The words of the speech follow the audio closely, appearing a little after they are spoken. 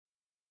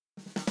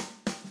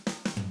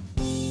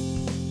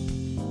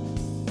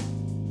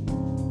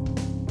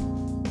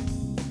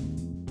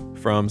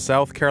From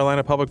South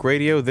Carolina Public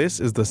Radio, this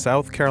is the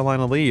South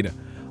Carolina Lead.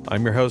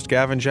 I'm your host,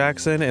 Gavin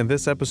Jackson, and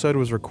this episode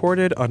was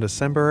recorded on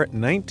December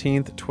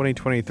 19th,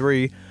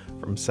 2023,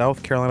 from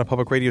South Carolina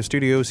Public Radio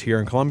Studios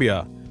here in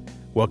Columbia.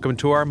 Welcome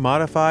to our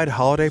modified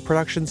holiday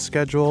production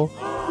schedule.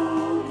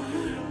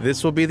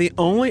 This will be the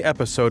only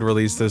episode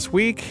released this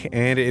week,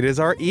 and it is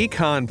our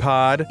Econ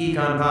Pod.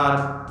 Econ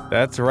Pod.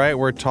 That's right,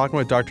 we're talking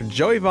with Dr.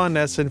 Joey Von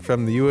Nessen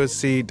from the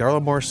USC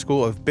Darla Moore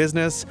School of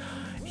Business.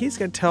 He's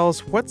going to tell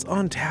us what's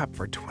on tap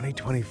for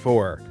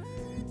 2024.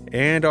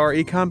 And our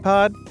Econ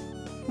Pod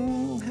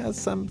has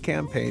some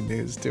campaign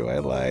news, do I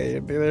lie?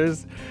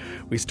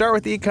 We start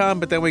with Econ,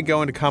 but then we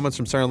go into comments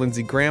from Senator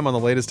Lindsey Graham on the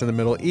latest in the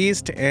Middle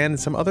East and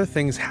some other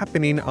things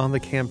happening on the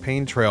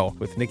campaign trail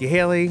with Nikki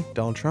Haley,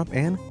 Donald Trump,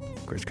 and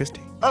Chris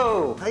Christie.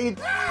 Oh, how you...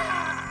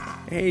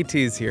 Hey,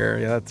 T's here.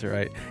 Yeah, that's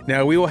right.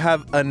 Now, we will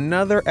have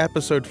another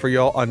episode for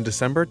y'all on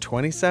December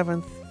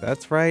 27th.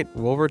 That's right.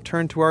 We'll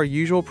return to our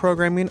usual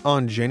programming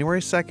on January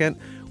 2nd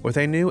with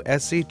a new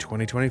SC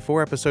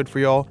 2024 episode for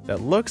y'all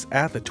that looks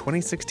at the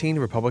 2016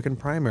 Republican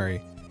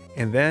primary.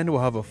 And then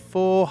we'll have a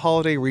full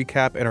holiday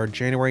recap in our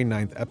January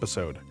 9th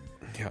episode.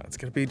 Yeah, it's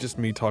going to be just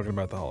me talking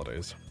about the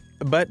holidays.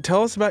 But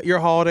tell us about your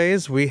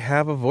holidays. We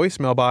have a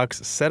voicemail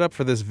box set up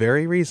for this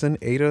very reason,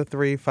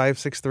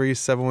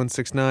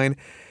 803-563-7169.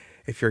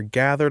 If you're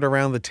gathered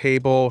around the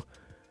table,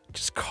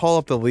 just call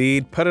up the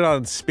lead, put it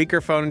on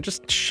speakerphone, and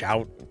just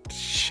shout.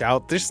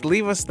 Just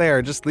leave us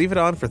there. Just leave it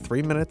on for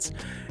 3 minutes,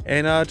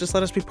 and just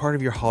let us be part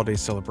of your holiday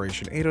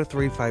celebration.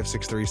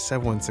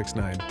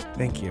 803-563-7169.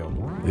 Thank you.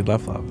 Lead,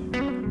 love, love.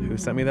 Who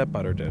sent me that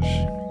butter dish?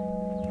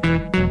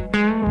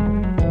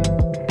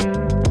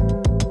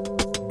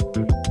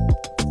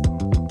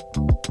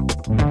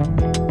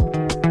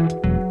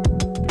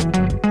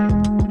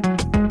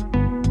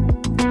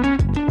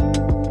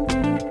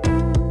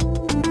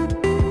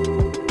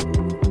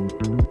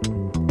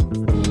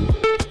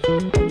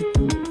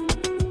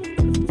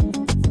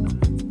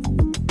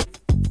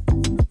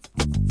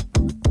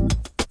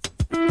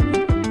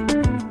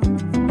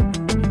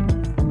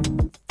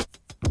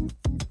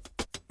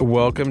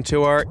 Welcome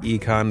to our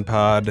Econ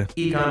Pod.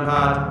 Econ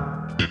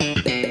Pod.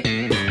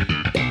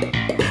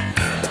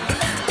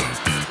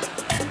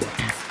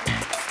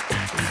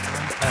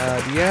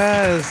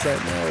 Yes, I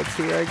know, it's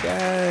here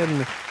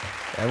again.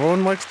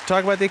 Everyone likes to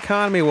talk about the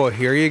economy. Well,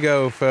 here you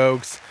go,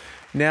 folks.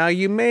 Now,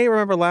 you may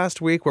remember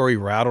last week where we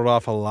rattled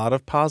off a lot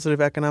of positive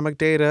economic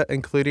data,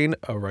 including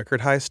a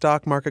record high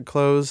stock market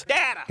close,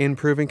 Data.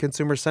 improving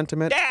consumer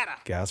sentiment, Data.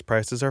 gas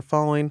prices are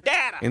falling,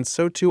 Data. and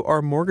so too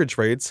are mortgage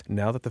rates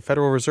now that the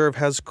Federal Reserve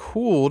has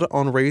cooled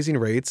on raising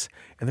rates,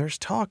 and there's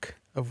talk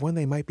of when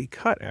they might be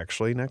cut,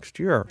 actually, next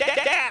year.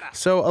 Data.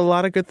 So a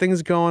lot of good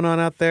things going on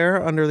out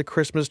there under the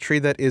Christmas tree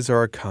that is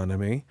our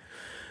economy.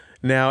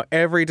 Now,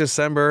 every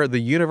December, the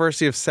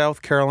University of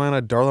South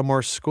Carolina Darla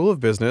Moore School of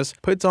Business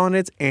puts on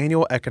its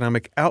annual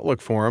Economic Outlook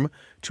Forum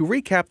to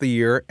recap the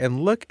year and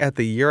look at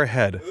the year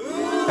ahead.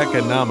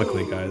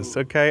 Economically, guys,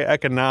 okay?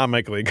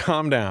 Economically,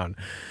 calm down.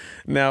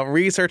 Now,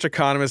 research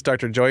economist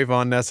Dr. Joey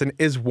Von Nessen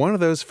is one of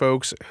those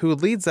folks who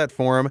leads that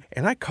forum,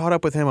 and I caught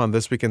up with him on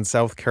This Week in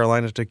South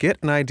Carolina to get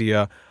an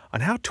idea on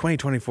how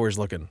 2024 is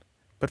looking.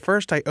 But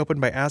first, I opened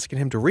by asking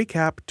him to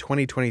recap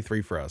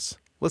 2023 for us.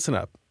 Listen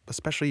up,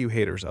 especially you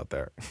haters out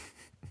there.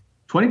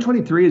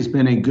 2023 has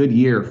been a good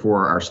year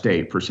for our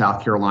state, for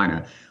South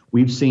Carolina.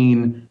 We've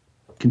seen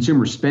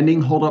consumer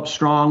spending hold up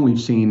strong. We've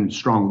seen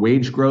strong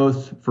wage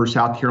growth for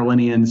South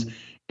Carolinians,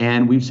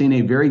 and we've seen a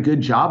very good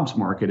jobs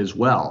market as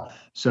well.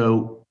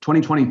 So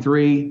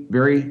 2023,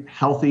 very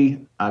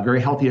healthy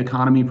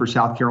economy for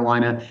South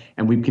Carolina,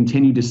 and we've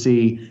continued to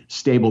see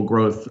stable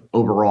growth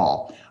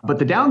overall. But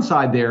the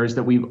downside there is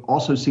that we've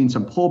also seen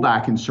some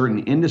pullback in certain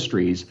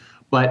industries,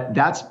 but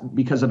that's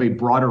because of a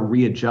broader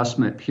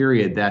readjustment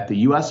period that the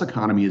U.S.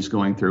 economy is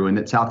going through and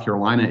that South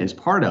Carolina is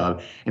part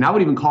of. And I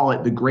would even call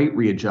it the Great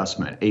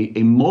Readjustment,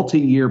 a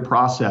multi-year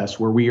process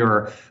where we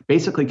are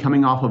basically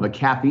coming off of a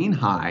caffeine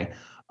high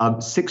of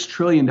 $6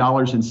 trillion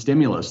in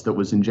stimulus that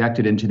was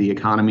injected into the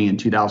economy in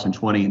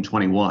 2020 and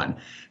 21.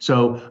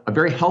 So a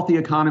very healthy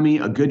economy,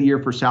 a good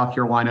year for South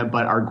Carolina,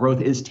 but our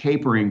growth is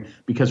tapering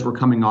because we're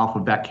coming off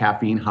of that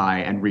caffeine high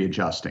and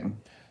readjusting.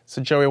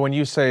 So, Joey, when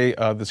you say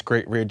this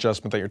great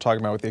readjustment that you're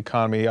talking about with the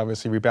economy,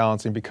 obviously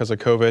rebalancing because of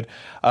COVID,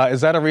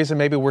 is that a reason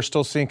maybe we're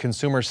still seeing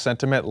consumer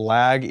sentiment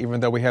lag,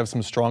 even though we have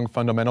some strong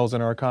fundamentals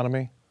in our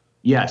economy?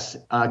 Yes,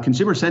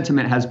 consumer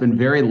sentiment has been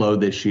very low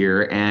this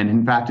year, and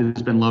in fact,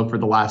 it's been low for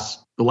the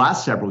last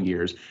several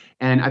years.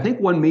 And I think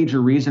one major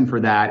reason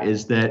for that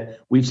is that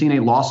we've seen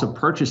a loss of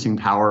purchasing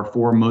power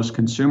for most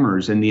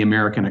consumers in the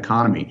American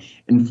economy.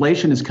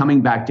 Inflation is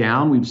coming back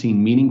down. We've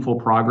seen meaningful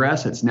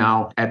progress. It's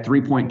now at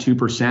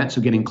 3.2%,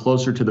 so getting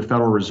closer to the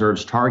Federal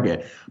Reserve's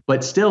target.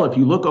 But still, if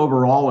you look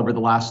overall over the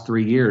last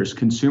 3 years,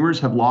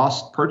 consumers have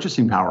lost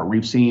purchasing power.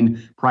 We've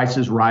seen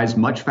prices rise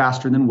much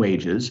faster than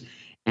wages.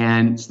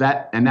 And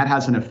that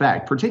has an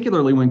effect,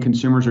 particularly when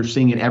consumers are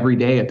seeing it every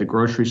day at the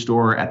grocery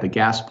store, at the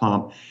gas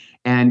pump.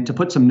 And to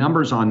put some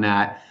numbers on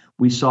that,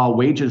 we saw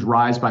wages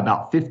rise by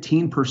about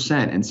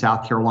 15% in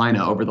South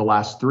Carolina over the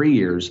last 3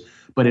 years,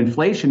 but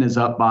inflation is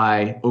up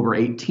by over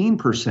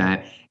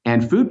 18%,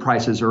 and food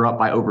prices are up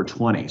by over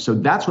 20. So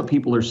that's what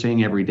people are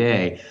seeing every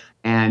day.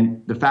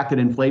 And the fact that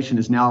inflation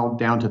is now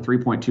down to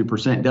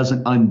 3.2%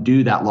 doesn't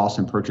undo that loss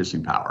in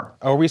purchasing power.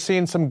 Are we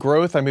seeing some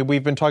growth? I mean,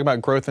 we've been talking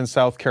about growth in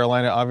South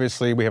Carolina.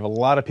 Obviously, we have a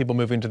lot of people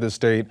moving to the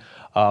state,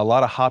 a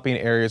lot of hopping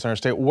areas in our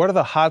state. What are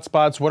the hot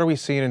spots? What are we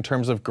seeing in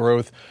terms of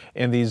growth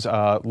in these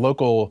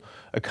local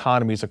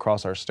economies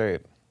across our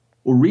state?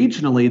 Well,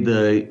 regionally,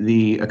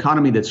 the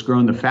economy that's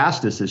grown the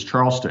fastest is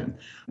Charleston.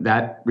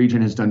 That region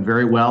has done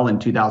very well in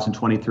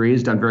 2023,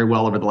 has done very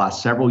well over the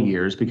last several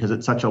years because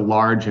it's such a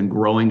large and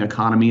growing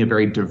economy, a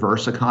very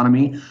diverse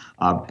economy,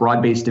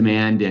 broad-based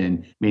demand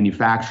in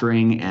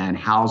manufacturing and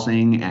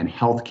housing and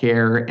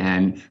healthcare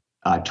and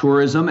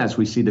tourism, as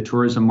we see the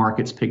tourism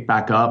markets pick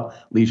back up,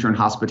 leisure and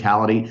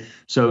hospitality.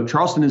 So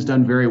Charleston has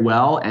done very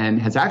well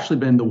and has actually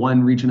been the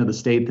one region of the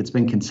state that's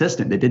been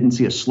consistent, that didn't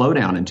see a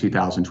slowdown in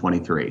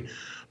 2023.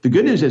 The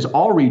good news is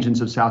all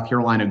regions of South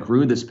Carolina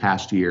grew this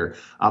past year,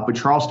 but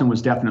Charleston was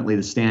definitely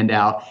the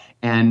standout.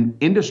 And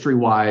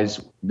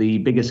industry-wise, the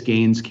biggest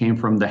gains came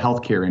from the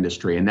healthcare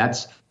industry, and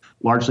that's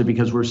largely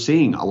because we're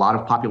seeing a lot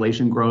of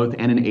population growth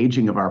and an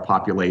aging of our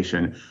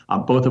population,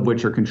 both of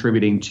which are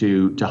contributing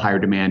to higher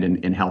demand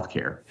in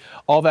healthcare.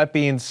 All that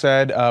being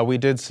said, we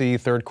did see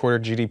third quarter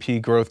GDP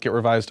growth get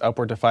revised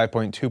upward to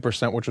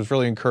 5.2%, which was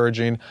really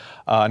encouraging,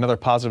 another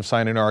positive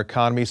sign in our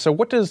economy. So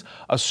what does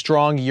a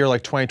strong year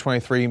like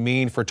 2023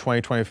 mean for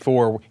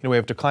 2024? We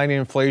have declining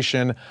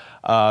inflation,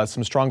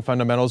 some strong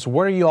fundamentals.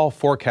 What are you all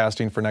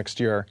forecasting for next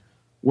year?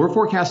 We're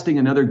forecasting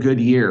another good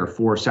year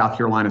for South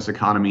Carolina's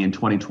economy in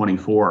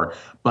 2024,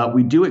 but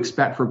we do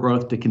expect for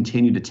growth to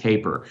continue to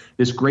taper.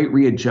 This great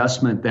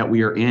readjustment that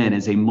we are in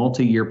is a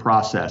multi-year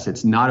process.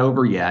 It's not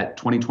over yet.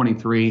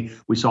 2023,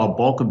 we saw a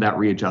bulk of that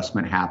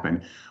readjustment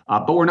happen,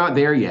 but we're not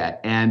there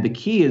yet. And the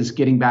key is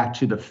getting back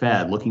to the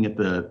Fed, looking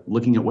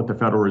at what the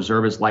Federal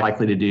Reserve is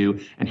likely to do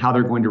and how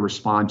they're going to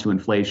respond to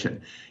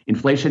inflation.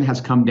 Inflation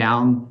has come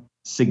down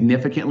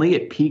significantly.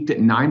 It peaked at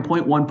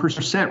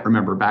 9.1%,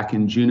 remember, back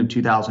in June of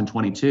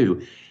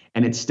 2022,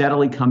 and it's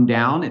steadily come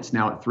down. It's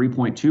now at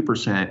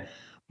 3.2%,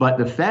 but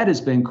the Fed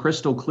has been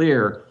crystal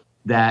clear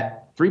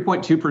that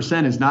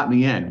 3.2% is not in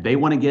the end. They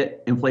want to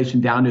get inflation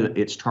down to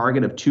its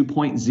target of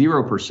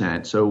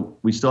 2.0%, so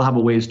we still have a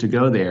ways to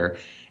go there,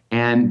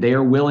 and they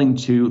are willing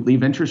to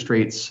leave interest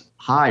rates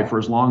high for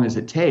as long as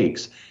it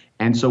takes.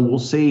 And so we'll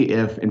see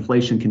if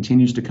inflation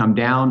continues to come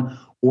down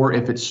or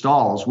if it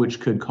stalls, which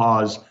could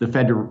cause the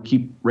Fed to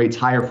keep rates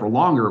higher for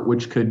longer,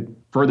 which could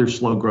further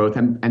slow growth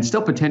and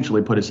still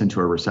potentially put us into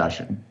a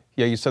recession.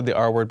 Yeah, you said the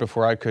R word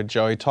before I could,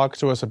 Joey. Talk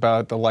to us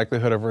about the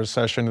likelihood of a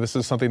recession. This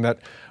is something that,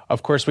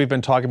 of course, we've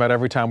been talking about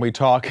every time we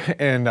talk,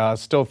 and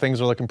still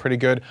things are looking pretty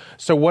good.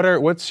 So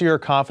what's your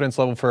confidence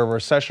level for a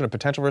recession, a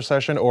potential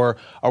recession, or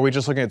are we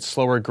just looking at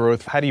slower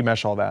growth? How do you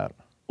mesh all that?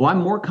 Well, I'm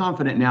more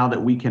confident now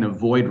that we can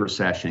avoid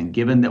recession,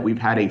 given that we've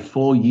had a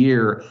full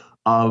year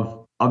of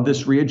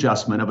this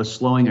readjustment of a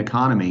slowing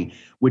economy,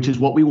 which is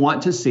what we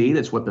want to see.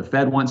 That's what the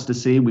Fed wants to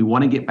see. We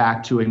want to get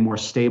back to a more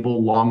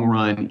stable,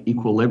 long-run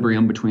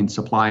equilibrium between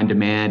supply and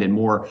demand and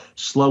more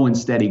slow and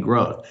steady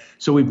growth.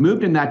 So we've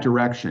moved in that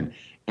direction,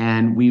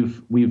 and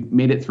we've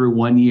made it through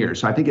 1 year.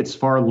 So I think it's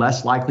far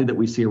less likely that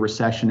we see a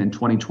recession in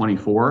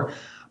 2024,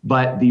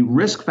 but the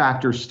risk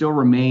factor still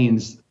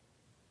remains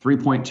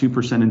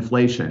 3.2%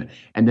 inflation,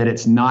 and that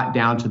it's not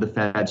down to the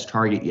Fed's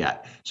target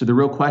yet. So the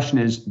real question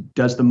is,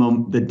 does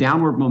the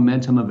downward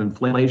momentum of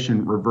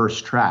inflation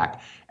reverse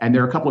track? And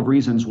there are a couple of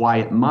reasons why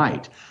it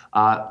might.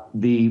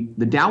 The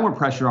downward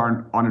pressure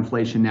on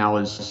inflation now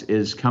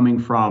is coming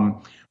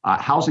from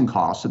housing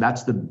costs. So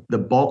that's the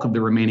bulk of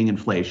the remaining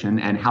inflation,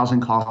 and housing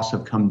costs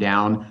have come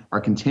down, are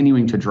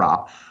continuing to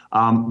drop.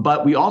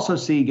 But we also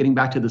see, getting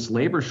back to this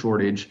labor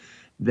shortage,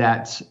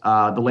 that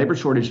the labor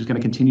shortage is going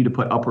to continue to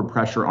put upward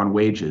pressure on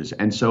wages.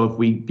 And so if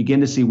we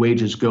begin to see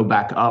wages go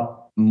back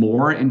up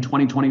more in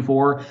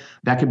 2024,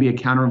 that could be a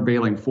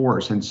countervailing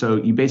force. And so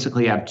you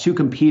basically have two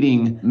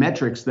competing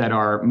metrics that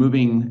are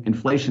moving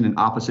inflation in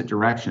opposite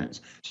directions.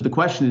 So the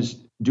question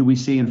is, do we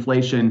see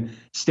inflation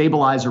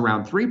stabilize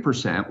around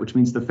 3%, which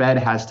means the Fed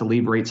has to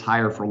leave rates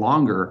higher for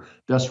longer,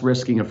 thus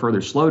risking a further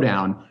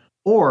slowdown?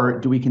 Or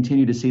do we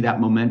continue to see that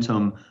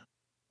momentum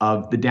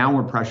of the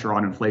downward pressure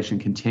on inflation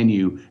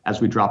continue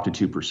as we drop to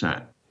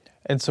 2%?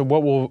 And so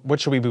what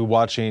should we be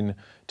watching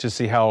to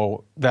see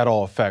how that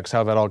all affects,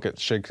 how that all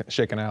gets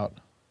shaken out?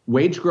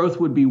 Wage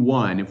growth would be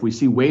one. If we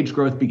see wage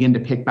growth begin to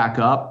pick back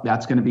up,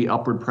 that's going to be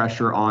upward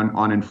pressure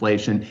on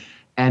inflation.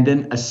 And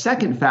then a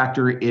second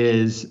factor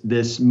is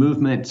this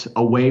movement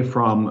away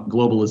from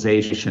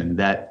globalization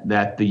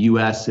that the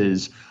U.S.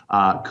 is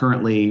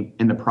currently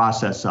in the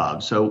process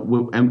of.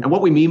 So, and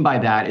what we mean by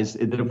that is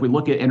that if we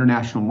look at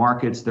international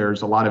markets,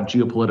 there's a lot of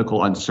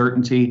geopolitical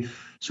uncertainty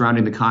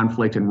surrounding the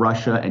conflict in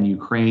Russia and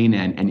Ukraine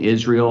and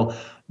Israel.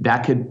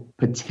 That could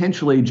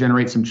potentially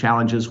generate some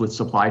challenges with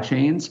supply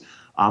chains.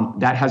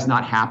 That has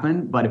not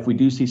happened, but if we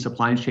do see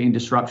supply chain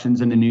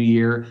disruptions in the new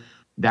year,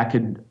 that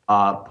could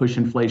push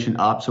inflation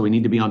up. So we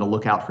need to be on the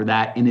lookout for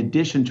that, in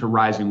addition to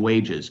rising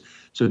wages.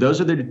 So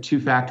those are the two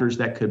factors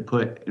that could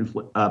put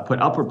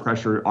upward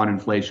pressure on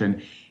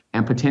inflation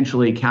and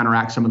potentially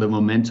counteract some of the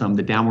momentum,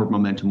 the downward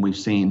momentum we've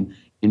seen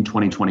in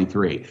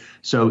 2023.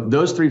 So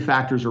those three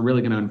factors are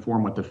really going to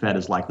inform what the Fed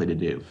is likely to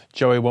do.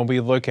 Joey, when we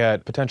look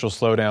at potential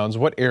slowdowns,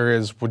 what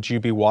areas would you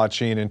be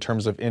watching in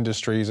terms of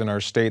industries in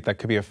our state that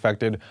could be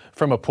affected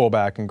from a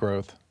pullback in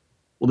growth?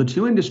 Well, the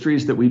two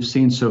industries that we've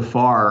seen so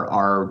far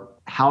are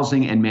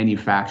housing and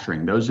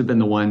manufacturing. Those have been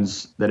the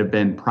ones that have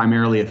been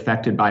primarily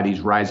affected by these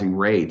rising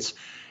rates.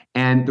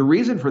 And the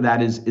reason for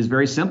that is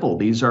very simple.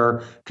 These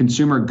are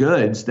consumer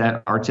goods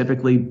that are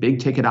typically big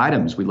ticket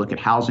items. We look at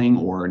housing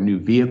or new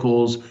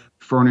vehicles,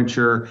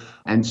 furniture.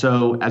 And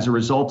so as a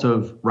result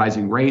of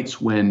rising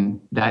rates,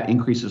 when that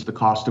increases the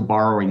cost of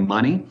borrowing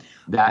money,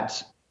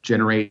 that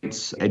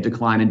generates a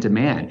decline in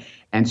demand.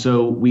 And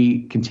so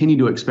we continue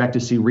to expect to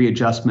see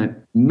readjustment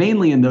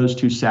mainly in those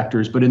two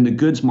sectors, but in the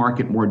goods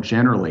market more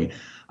generally,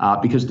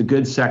 because the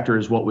goods sector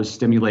is what was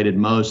stimulated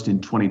most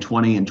in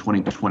 2020 and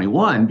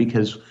 2021,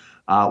 because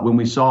when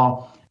we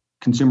saw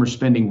consumer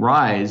spending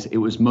rise, it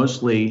was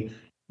mostly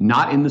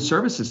not in the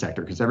services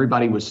sector because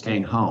everybody was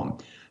staying home.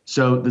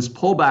 So this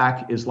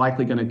pullback is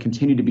likely going to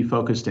continue to be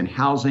focused in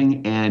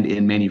housing and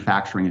in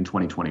manufacturing in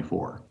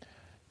 2024.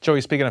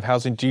 Joey, speaking of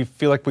housing, do you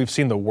feel like we've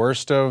seen the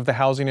worst of the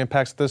housing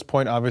impacts at this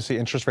point? Obviously,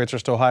 interest rates are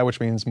still high, which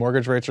means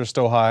mortgage rates are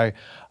still high.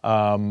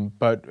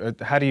 But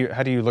how do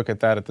you look at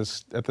that at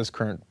this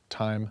current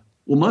time?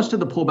 Well, most of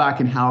the pullback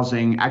in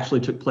housing actually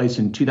took place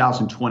in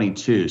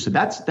 2022. So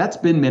that's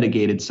been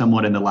mitigated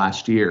somewhat in the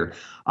last year,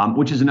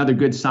 which is another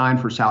good sign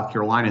for South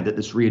Carolina that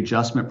this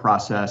readjustment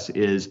process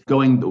is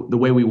going the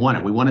way we want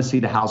it. We want to see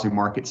the housing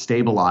market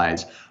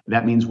stabilize.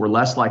 That means we're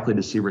less likely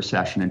to see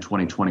recession in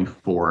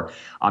 2024.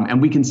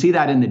 And we can see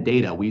that in the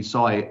data. We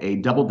saw a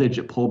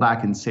double-digit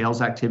pullback in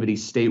sales activity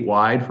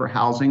statewide for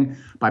housing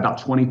by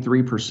about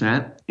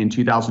 23% in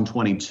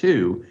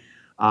 2022.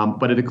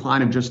 But a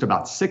decline of just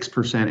about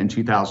 6% in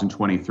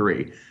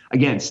 2023.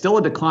 Again, still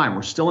a decline.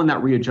 We're still in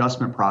that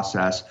readjustment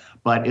process,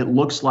 but it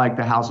looks like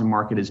the housing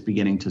market is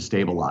beginning to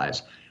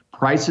stabilize.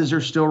 Prices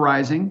are still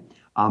rising.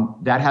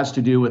 That has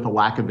to do with a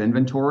lack of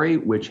inventory,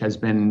 which has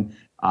been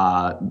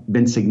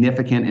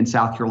significant in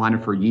South Carolina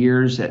for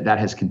years. That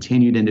has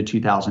continued into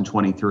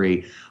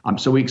 2023.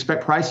 So we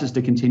expect prices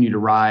to continue to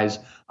rise,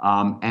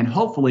 and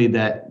hopefully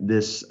that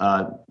this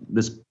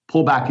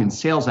pullback in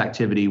sales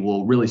activity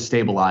will really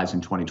stabilize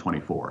in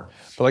 2024.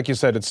 But like you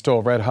said, it's still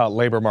a red hot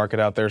labor market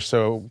out there.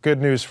 So good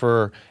news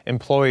for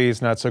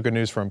employees, not so good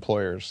news for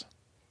employers.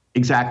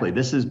 Exactly.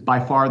 This is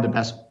by far the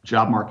best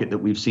job market that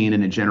we've seen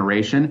in a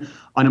generation.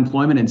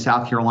 Unemployment in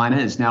South Carolina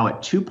is now at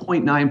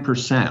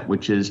 2.9%,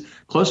 which is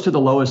close to the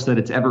lowest that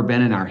it's ever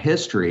been in our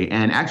history,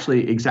 and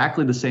actually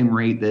exactly the same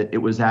rate that it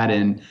was at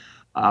in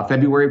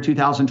February of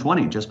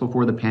 2020, just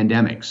before the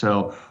pandemic.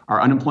 So our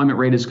unemployment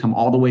rate has come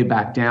all the way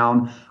back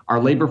down.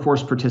 Our labor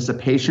force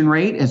participation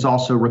rate has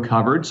also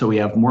recovered. So we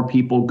have more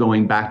people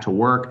going back to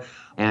work,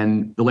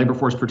 and the labor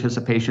force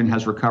participation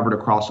has recovered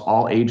across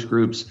all age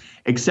groups,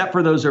 except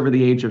for those over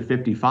the age of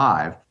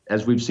 55.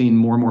 As we've seen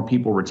more and more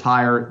people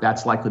retire,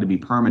 that's likely to be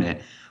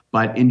permanent.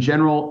 But in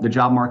general, the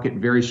job market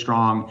very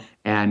strong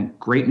and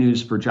great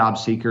news for job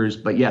seekers.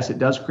 But yes, it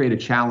does create a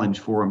challenge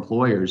for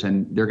employers,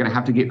 and they're going to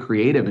have to get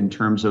creative in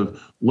terms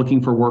of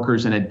looking for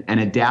workers and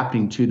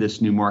adapting to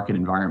this new market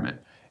environment.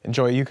 And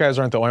Joey, you guys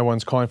aren't the only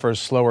ones calling for a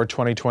slower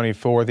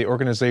 2024. The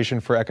Organization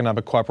for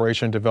Economic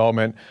Cooperation and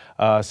Development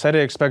said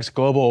it expects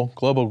global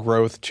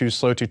growth to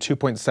slow to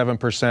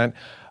 2.7%.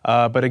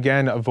 But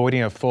again,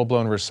 avoiding a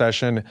full-blown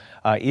recession,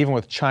 even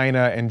with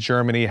China and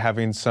Germany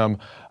having some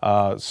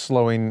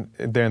slowing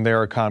in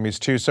their economies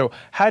too. So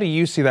how do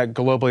you see that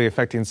globally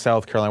affecting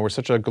South Carolina? We're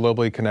such a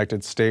globally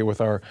connected state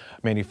with our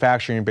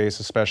manufacturing base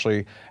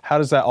especially. How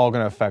does that all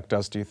going to affect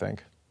us, do you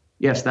think?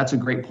 Yes, that's a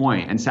great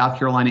point. And South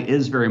Carolina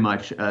is very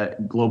much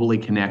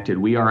globally connected.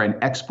 We are an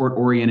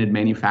export-oriented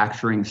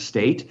manufacturing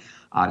state.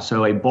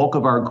 So a bulk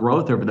of our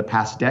growth over the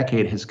past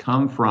decade has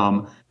come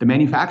from the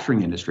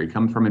manufacturing industry,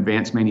 come from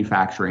advanced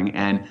manufacturing,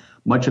 and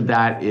much of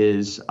that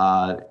is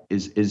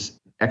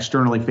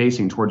externally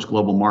facing towards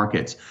global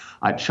markets.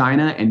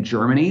 China and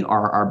Germany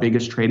are our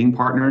biggest trading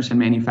partners in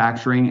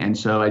manufacturing. And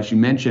so, as you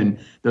mentioned,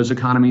 those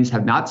economies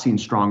have not seen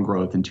strong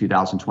growth in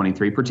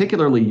 2023,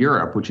 particularly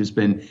Europe, which has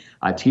been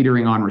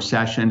teetering on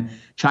recession.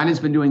 China's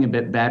been doing a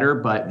bit better,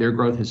 but their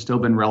growth has still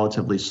been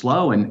relatively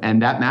slow.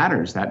 And that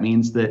matters. That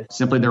means that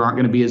simply there aren't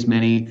going to be as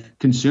many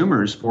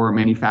consumers for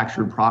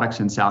manufactured products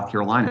in South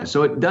Carolina.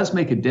 So it does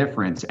make a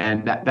difference.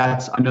 And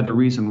that's another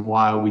reason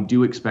why we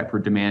do expect for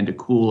demand to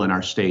cool in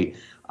our state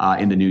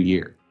in the new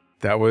year.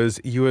 That was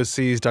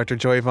USC's Dr.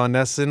 Joey Von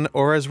Nessen,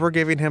 or as we're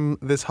giving him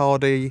this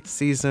holiday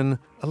season,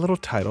 a little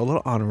title, a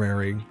little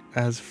honorary,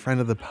 as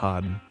friend of the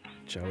pod,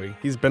 Joey.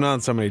 He's been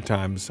on so many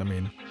times,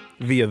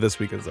 via This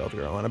Week in South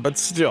Carolina, but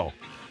still,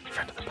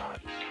 friend of the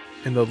pod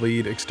in the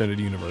lead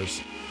extended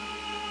universe.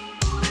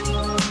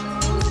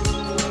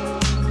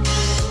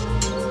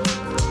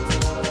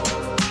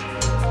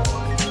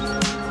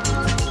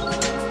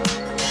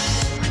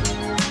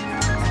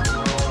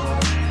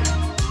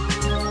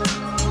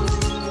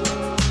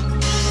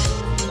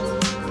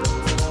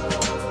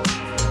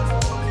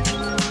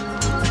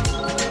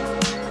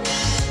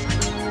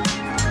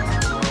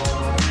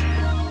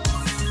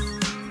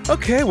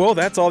 Okay, well,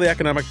 that's all the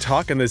economic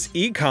talk in this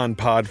Econ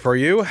pod for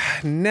you.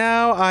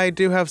 Now, I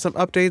do have some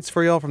updates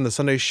for y'all from the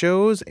Sunday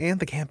shows and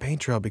the campaign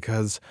trail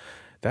because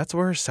that's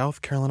where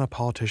South Carolina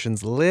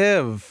politicians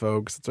live,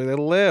 folks. That's where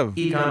they live.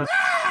 Econ.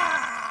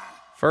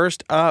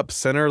 First up,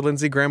 Senator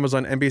Lindsey Graham was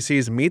on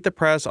NBC's Meet the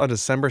Press on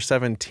December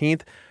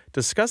 17th,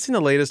 discussing the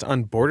latest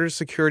on border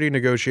security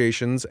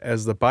negotiations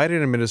as the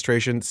Biden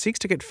administration seeks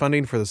to get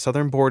funding for the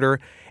southern border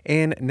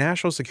and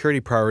national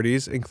security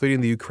priorities, including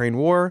the Ukraine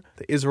war,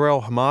 the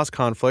Israel-Hamas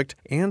conflict,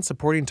 and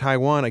supporting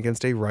Taiwan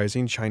against a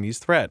rising Chinese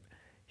threat.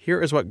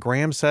 Here is what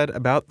Graham said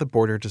about the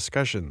border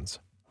discussions.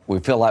 We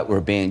feel like we're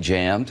being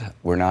jammed.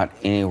 We're not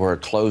anywhere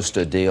close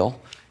to a deal.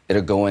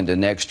 It'll go into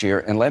next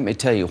year. And let me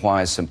tell you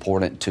why it's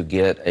important to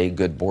get a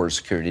good border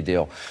security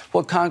deal.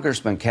 What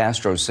Congressman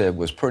Castro said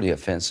was pretty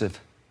offensive.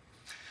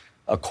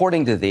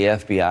 According to the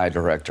FBI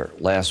director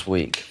last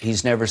week,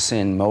 he's never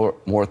seen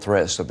more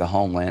threats to the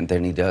homeland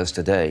than he does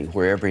today.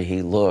 Wherever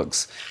he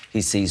looks,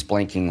 he sees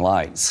blinking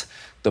lights.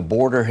 The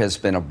border has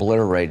been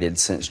obliterated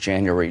since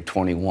January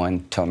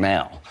 21 till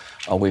now.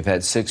 We've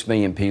had 6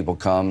 million people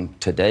come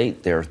to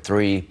date. There are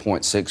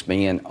 3.6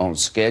 million on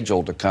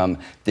schedule to come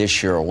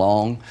this year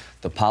alone.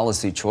 The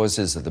policy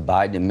choices of the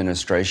Biden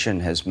administration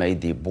has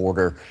made the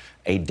border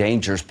a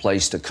dangerous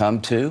place to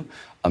come to.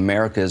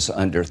 America is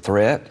under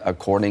threat,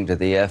 according to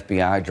the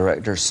FBI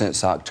director,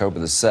 since October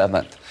the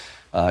 7th.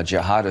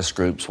 Jihadist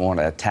groups want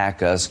to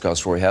attack us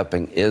because we're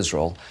helping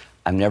Israel.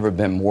 I've never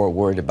been more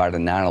worried about a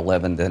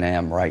 9/11 than I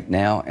am right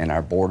now, and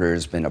our border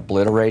has been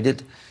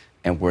obliterated,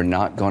 and we're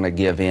not going to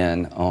give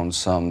in on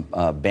some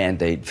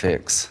Band-Aid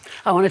fix.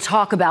 I want to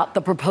talk about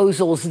the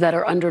proposals that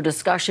are under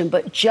discussion,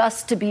 but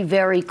just to be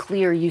very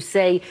clear, you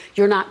say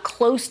you're not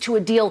close to a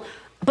deal.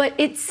 But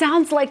it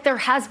sounds like there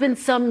has been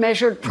some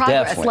measured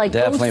progress,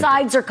 both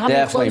sides are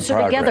coming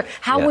closer together.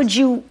 How would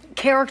you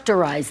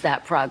characterize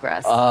that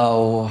progress?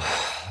 Oh,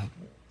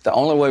 the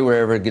only way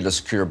we're ever going to get a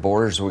secure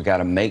border is we got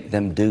to make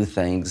them do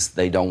things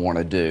they don't want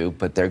to do,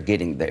 but they're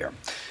getting there.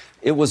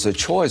 It was a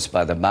choice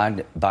by the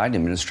Biden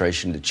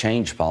administration to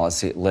change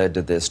policy. It led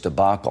to this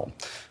debacle.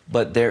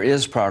 But there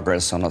is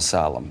progress on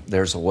asylum.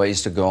 There's a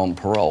ways to go on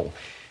parole.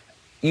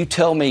 You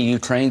tell me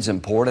Ukraine's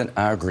important,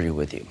 I agree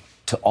with you.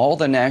 To all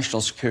the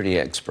national security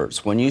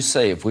experts, when you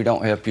say if we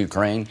don't help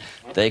Ukraine,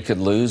 they could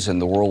lose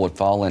and the world would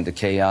fall into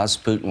chaos,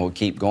 Putin will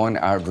keep going,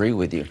 I agree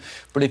with you.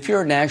 But if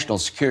you're a national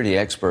security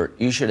expert,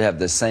 you should have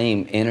the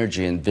same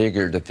energy and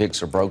vigor to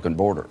fix a broken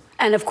border.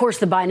 And of course,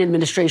 the Biden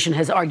administration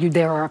has argued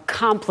there are a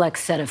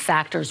complex set of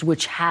factors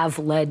which have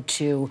led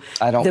to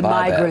the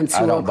migrants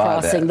who are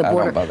crossing the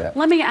border. I don't buy that.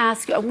 Let me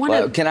ask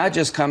you, can I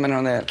just comment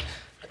on that?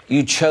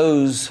 You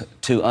chose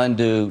to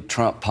undo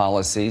Trump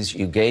policies.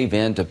 You gave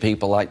in to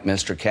people like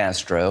Mr.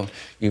 Castro.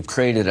 You've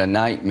created a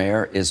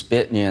nightmare. It's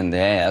bitten you in the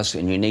ass,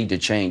 and you need to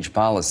change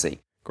policy.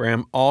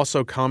 Graham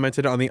also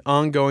commented on the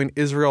ongoing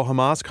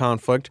Israel-Hamas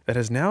conflict that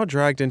has now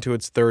dragged into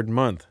its third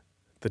month.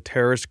 The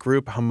terrorist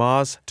group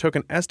Hamas took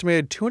an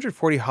estimated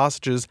 240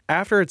 hostages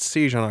after its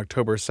siege on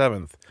October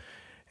 7th.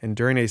 And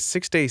during a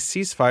 6-day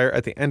ceasefire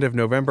at the end of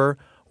November,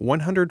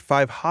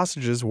 105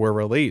 hostages were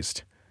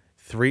released.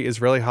 3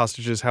 Israeli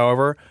hostages,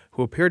 however,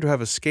 who appeared to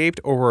have escaped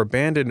or were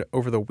abandoned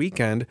over the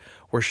weekend,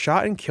 were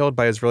shot and killed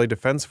by Israeli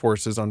Defense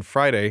Forces on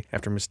Friday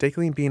after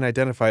mistakenly being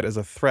identified as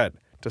a threat,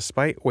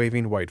 despite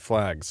waving white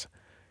flags.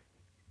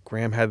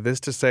 Graham had this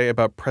to say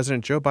about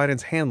President Joe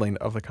Biden's handling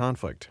of the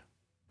conflict.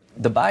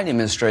 The Biden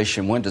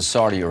administration went to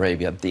Saudi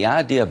Arabia. The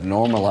idea of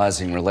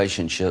normalizing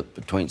relationship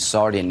between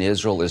Saudi and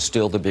Israel is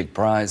still the big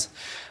prize.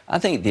 I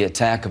think the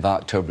attack of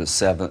October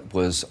 7th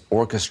was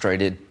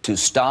orchestrated to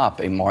stop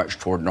a march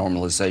toward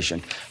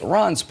normalization.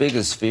 Iran's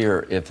biggest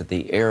fear if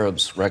the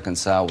Arabs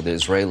reconcile with the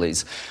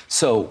Israelis.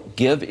 So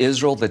give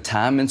Israel the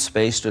time and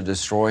space to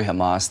destroy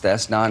Hamas.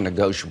 That's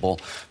non-negotiable.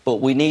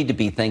 But we need to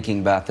be thinking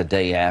about the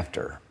day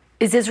after.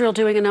 Is Israel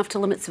doing enough to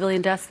limit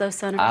civilian deaths, though,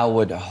 Senator? I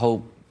would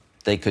hope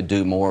they could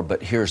do more,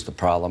 but here's the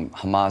problem.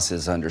 Hamas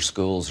is under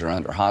schools or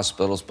under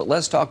hospitals, but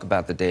let's talk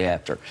about the day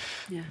after.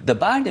 Yeah. The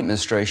Biden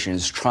administration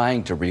is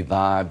trying to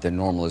revive the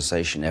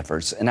normalization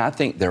efforts, and I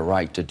think they're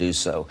right to do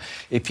so.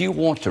 If you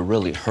want to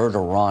really hurt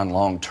Iran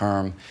long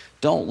term,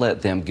 don't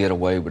let them get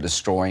away with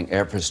destroying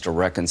efforts to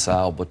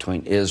reconcile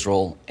between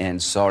Israel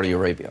and Saudi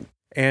Arabia.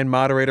 And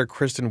moderator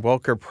Kristen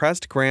Welker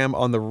pressed Graham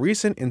on the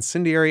recent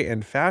incendiary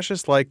and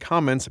fascist-like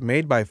comments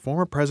made by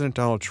former President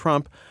Donald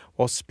Trump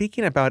while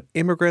speaking about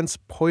immigrants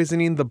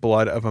poisoning the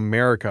blood of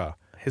America.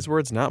 His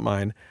words, not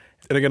mine.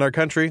 And again, our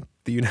country,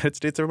 the United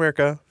States of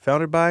America,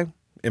 founded by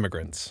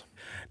immigrants.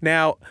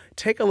 Now,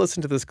 take a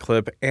listen to this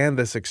clip and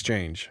this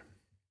exchange.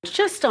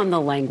 Just on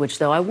the language,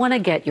 though, I want to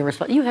get your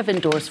response. You have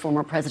endorsed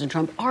former President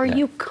Trump. Are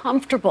you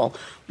comfortable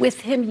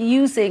with him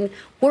using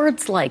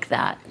words like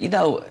that? You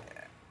know,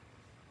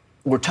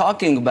 we're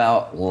talking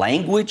about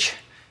language.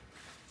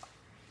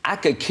 I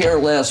could care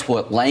less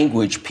what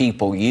language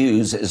people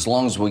use as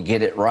long as we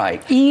get it right.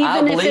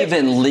 I believe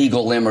in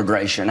legal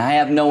immigration. I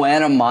have no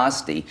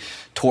animosity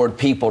toward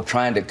people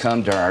trying to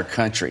come to our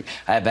country.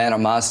 I have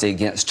animosity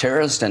against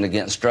terrorists and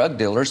against drug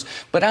dealers,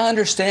 but I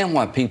understand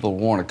why people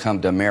want to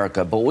come to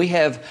America. But we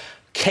have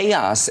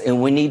chaos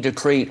and we need to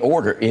create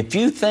order. If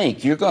you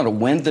think you're going to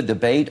win the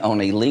debate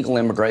on illegal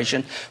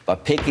immigration by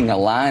picking a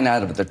line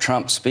out of the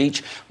Trump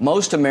speech,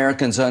 most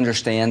Americans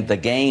understand the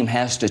game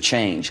has to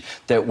change,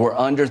 that we're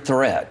under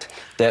threat,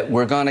 that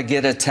we're going to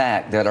get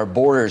attacked, that our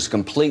border's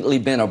completely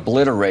been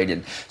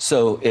obliterated.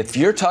 So if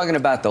you're talking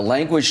about the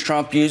language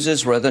Trump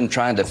uses rather than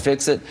trying to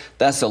fix it,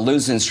 that's a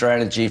losing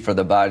strategy for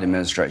the Biden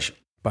administration.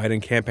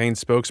 Biden campaign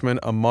spokesman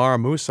Amar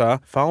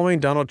Moussa, following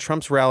Donald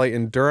Trump's rally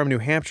in Durham, New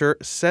Hampshire,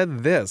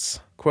 said this,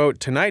 quote,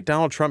 "Tonight,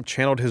 Donald Trump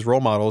channeled his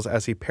role models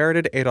as he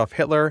parroted Adolf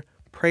Hitler,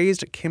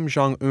 praised Kim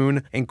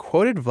Jong-un, and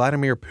quoted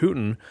Vladimir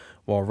Putin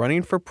while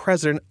running for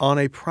president on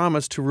a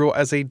promise to rule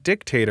as a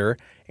dictator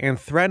and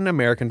threaten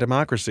American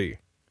democracy.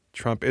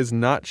 Trump is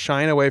not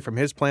shying away from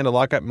his plan to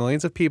lock up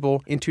millions of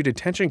people into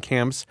detention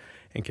camps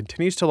and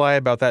continues to lie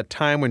about that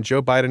time when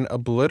Joe Biden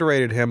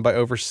obliterated him by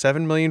over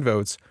 7 million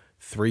votes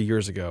 3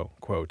 years ago,"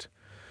 quote.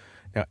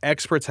 Now,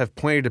 experts have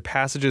pointed to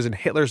passages in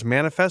Hitler's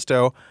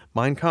manifesto,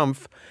 Mein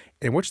Kampf,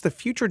 in which the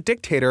future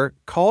dictator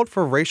called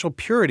for racial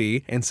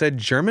purity and said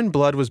German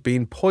blood was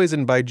being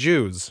poisoned by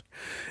Jews.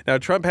 Now,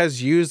 Trump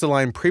has used the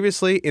line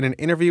previously in an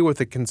interview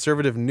with a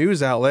conservative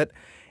news outlet,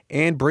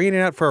 and bringing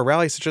it out for a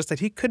rally suggests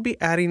that he could be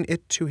adding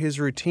it to his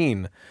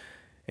routine.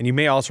 And you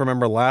may also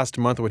remember last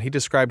month when he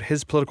described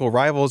his political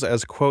rivals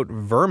as, quote,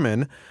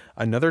 vermin,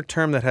 another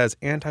term that has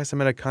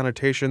anti-Semitic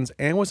connotations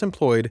and was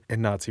employed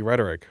in Nazi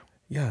rhetoric.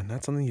 Yeah,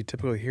 not something you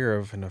typically hear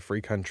of in a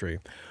free country.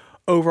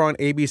 Over on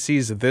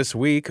ABC's This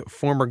Week,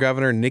 former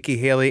Governor Nikki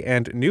Haley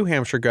and New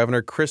Hampshire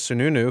Governor Chris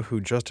Sununu, who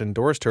just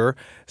endorsed her,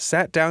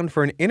 sat down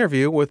for an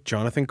interview with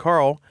Jonathan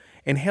Karl,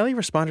 and Haley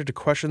responded to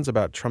questions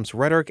about Trump's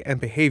rhetoric and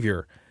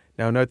behavior.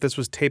 Now, note this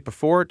was taped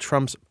before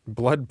Trump's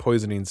blood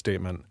poisoning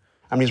statement.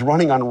 I mean, he's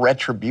running on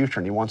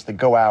retribution. He wants to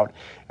go out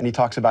and he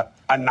talks about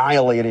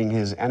annihilating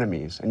his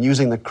enemies and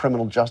using the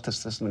criminal justice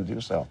system to do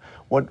so.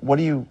 What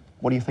do you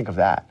think of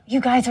that? You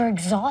guys are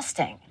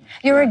exhausting.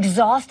 You're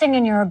exhausting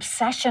in your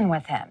obsession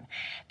with him.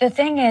 The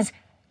thing is,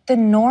 the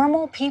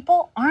normal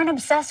people aren't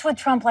obsessed with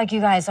Trump like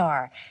you guys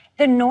are.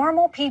 The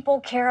normal people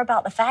care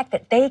about the fact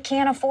that they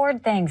can't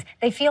afford things.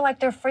 They feel like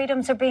their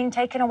freedoms are being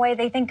taken away.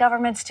 They think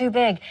government's too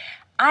big.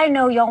 I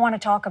know y'all want to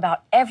talk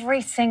about every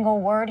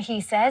single word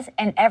he says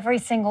and every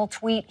single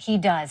tweet he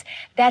does.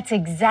 That's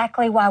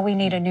exactly why we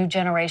need a new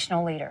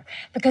generational leader.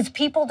 Because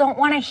people don't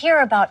want to hear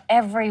about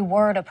every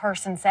word a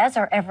person says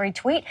or every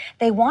tweet.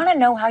 They want to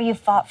know how you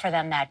fought for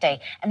them that day.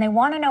 And they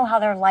want to know how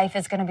their life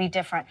is going to be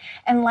different.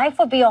 And life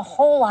would be a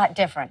whole lot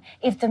different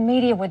if the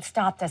media would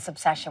stop this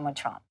obsession with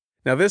Trump.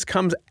 Now, this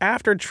comes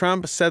after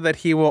Trump said that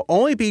he will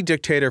only be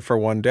dictator for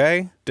one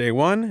day. Day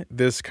one,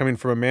 this coming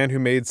from a man who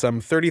made some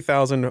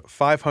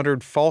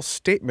 30,500 false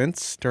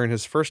statements during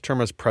his first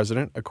term as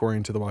president,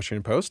 according to the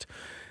Washington Post.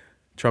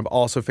 Trump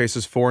also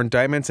faces 4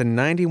 indictments and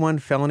 91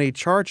 felony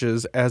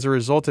charges as a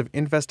result of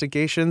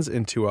investigations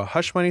into a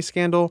hush money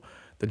scandal,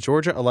 the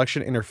Georgia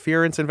election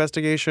interference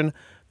investigation,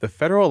 the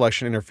federal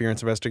election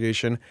interference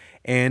investigation,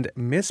 and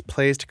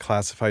misplaced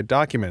classified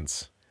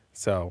documents.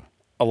 So,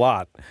 a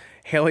lot.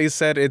 Haley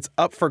said it's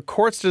up for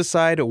courts to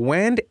decide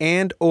when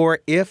and or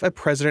if a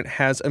president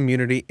has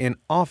immunity in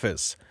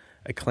office,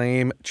 a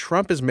claim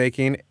Trump is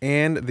making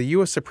and the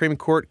U.S. Supreme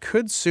Court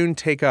could soon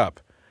take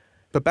up.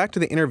 But back to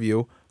the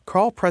interview,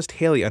 Karl pressed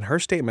Haley on her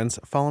statements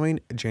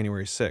following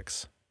January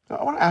 6th.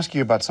 I want to ask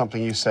you about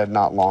something you said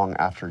not long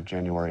after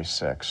January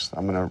 6th.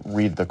 I'm going to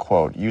read the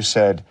quote. You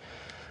said,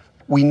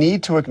 "We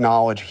need to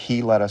acknowledge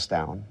he let us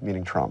down,"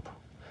 meaning Trump.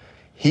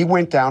 "He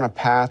went down a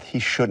path he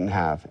shouldn't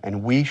have,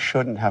 and we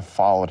shouldn't have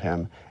followed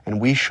him,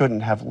 and we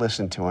shouldn't have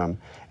listened to him,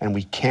 and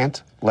we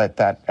can't let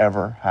that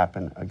ever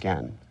happen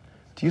again."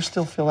 Do you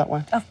still feel that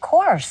way? Of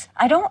course.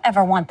 I don't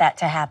ever want that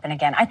to happen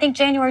again. I think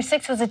January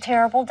 6th was a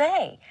terrible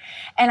day.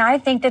 And I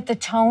think that the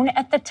tone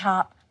at the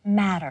top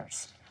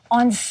matters.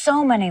 On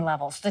so many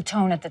levels, the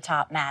tone at the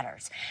top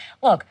matters.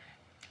 Look,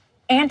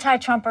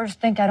 anti-Trumpers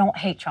think I don't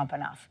hate Trump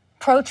enough.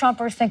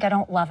 Pro-Trumpers think I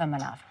don't love him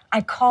enough. I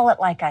call it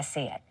like I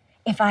see it.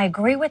 If I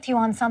agree with you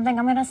on something,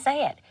 I'm going to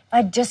say it. If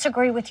I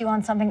disagree with you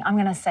on something, I'm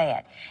going to say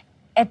it.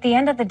 At the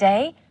end of the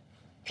day,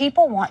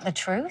 people want the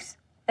truth.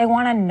 They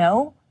want to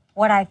know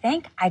what I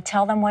think. I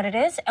tell them what it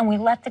is, and we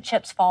let the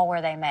chips fall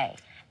where they may.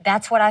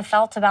 That's what I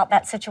felt about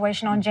that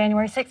situation on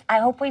January 6th. I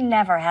hope we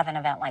never have an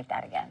event like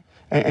that again.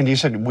 And you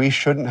said we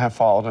shouldn't have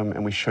followed him,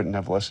 and we shouldn't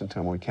have listened to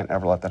him. We can't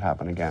ever let that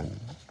happen again.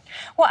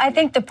 Well, I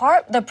think the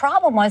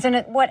problem was,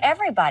 and what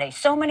everybody,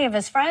 so many of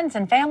his friends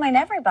and family and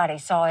everybody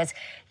saw is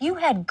you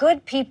had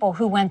good people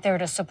who went there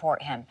to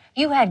support him.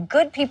 You had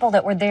good people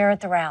that were there at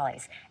the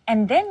rallies.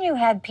 And then you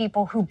had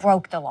people who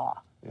broke the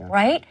law,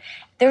 right?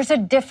 There's a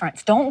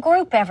difference. Don't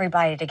group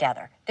everybody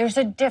together. There's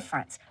a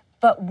difference.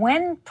 But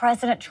when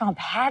President Trump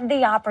had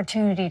the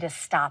opportunity to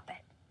stop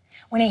it,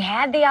 when he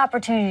had the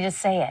opportunity to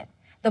say it,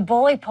 The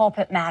bully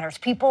pulpit matters.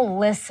 People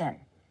listen.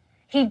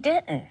 He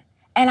didn't.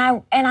 And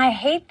I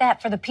hate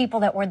that for the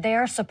people that were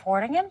there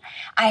supporting him.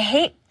 I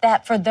hate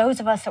that for those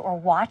of us that were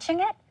watching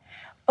it.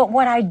 But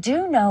what I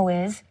do know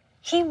is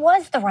he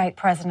was the right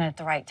president at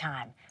the right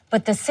time.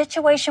 But the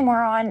situation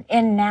we're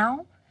in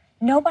now,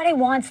 nobody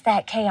wants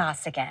that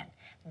chaos again.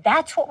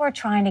 That's what we're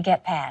trying to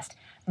get past.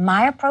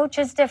 My approach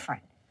is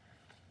different.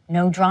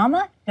 No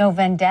drama, no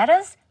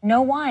vendettas,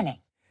 no whining.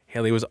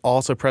 Haley was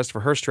also pressed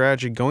for her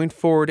strategy going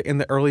forward in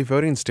the early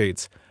voting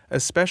states,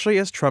 especially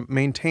as Trump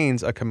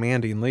maintains a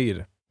commanding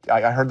lead.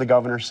 I heard the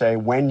governor say,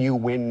 when you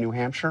win New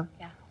Hampshire,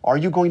 are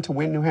you going to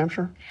win New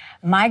Hampshire?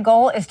 My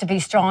goal is to be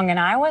strong in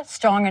Iowa,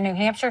 strong in New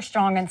Hampshire,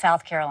 strong in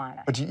South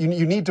Carolina. But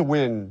you need to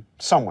win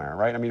somewhere,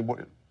 right? I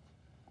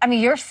mean,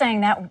 you're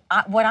saying that.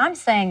 What I'm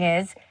saying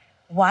is,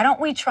 why don't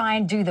we try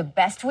and do the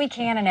best we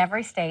can in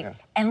every state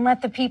and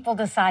let the people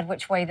decide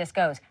which way this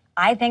goes?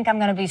 I think I'm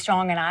going to be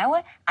strong in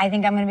Iowa. I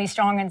think I'm going to be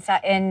strong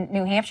in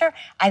New Hampshire.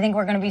 I think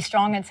we're going to be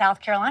strong in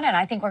South Carolina, and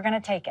I think we're going to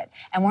take it.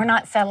 And we're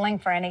not settling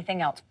for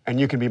anything else. And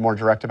you can be more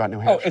direct about New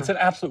Hampshire? Oh, it's an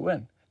absolute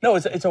win. No,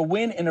 it's a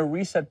win and a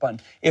reset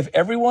button. If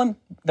everyone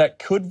that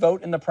could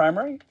vote in the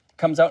primary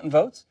comes out and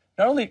votes,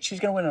 not only she's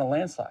going to win in a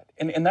landslide,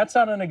 and that's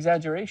not an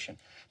exaggeration.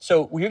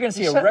 So you're going to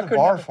see a record the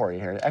bar for you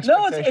here.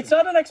 No, it's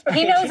not an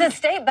expectation. He knows his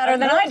state better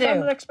than I do. It's not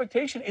an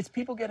expectation. It's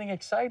people getting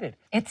excited.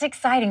 It's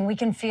exciting. We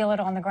can feel it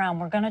on the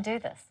ground. We're going to do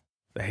this.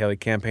 The Haley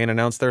campaign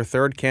announced their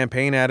third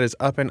campaign ad is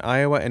up in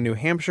Iowa and New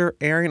Hampshire,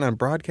 airing on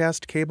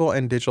broadcast, cable,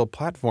 and digital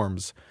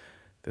platforms.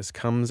 This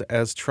comes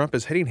as Trump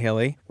is hitting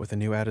Haley with a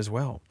new ad as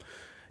well.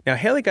 Now,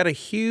 Haley got a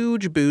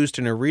huge boost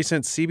in a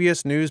recent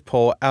CBS News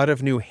poll out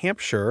of New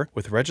Hampshire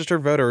with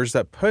registered voters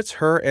that puts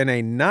her in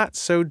a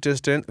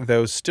not-so-distant,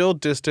 though still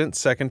distant,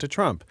 second to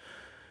Trump.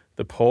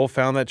 The poll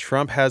found that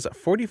Trump has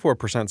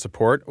 44%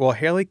 support, while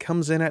Haley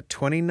comes in at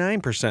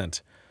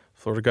 29%.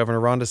 Florida Governor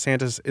Ron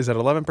DeSantis is at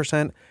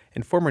 11%,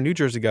 and former New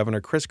Jersey Governor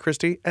Chris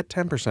Christie at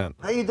 10%.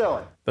 How you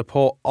doing? The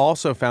poll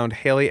also found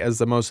Haley as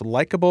the most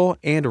likable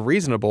and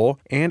reasonable,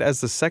 and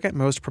as the second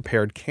most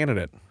prepared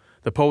candidate.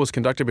 The poll was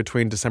conducted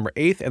between December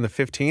 8th and the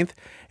 15th,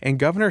 and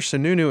Governor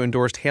Sununu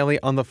endorsed Haley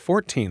on the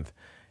 14th.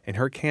 And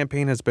her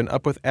campaign has been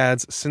up with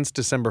ads since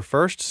December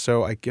 1st,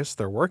 so I guess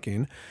they're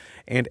working.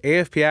 And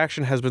AFP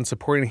Action has been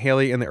supporting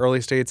Haley in the early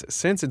states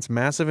since its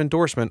massive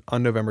endorsement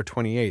on November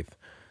 28th.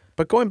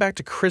 But going back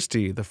to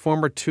Christie, the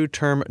former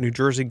two-term New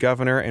Jersey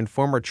governor and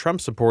former Trump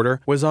supporter,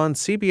 was on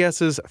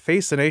CBS's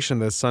Face the Nation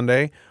this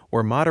Sunday,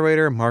 where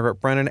moderator Margaret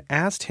Brennan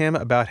asked him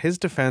about his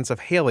defense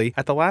of Haley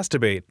at the last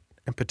debate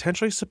and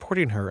potentially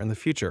supporting her in the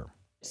future.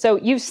 So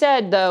you've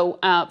said, though,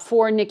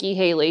 for Nikki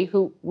Haley,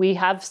 who we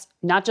have,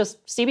 not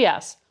just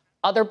CBS,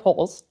 other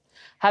polls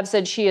have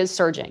said she is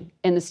surging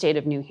in the state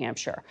of New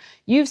Hampshire.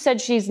 You've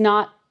said she's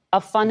not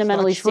a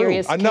fundamentally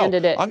serious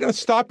candidate. I'm going to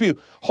stop you.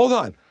 Hold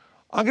on.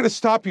 I'm going to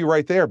stop you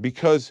right there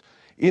because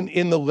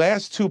in the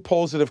last two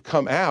polls that have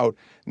come out,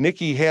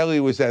 Nikki Haley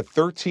was at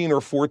 13 or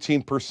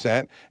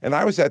 14%, and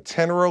I was at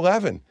 10 or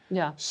 11.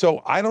 Yeah.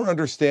 So I don't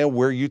understand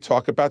where you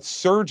talk about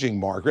surging,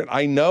 Margaret.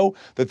 I know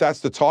that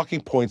that's the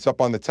talking points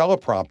up on the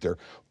teleprompter,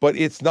 but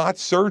it's not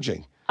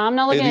surging. I'm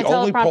not looking at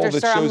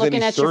teleprompter, sir. I'm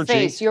looking at your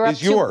face. You're up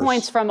 2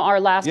 points from our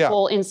last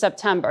poll in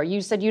September.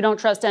 You said you don't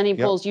trust any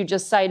polls. You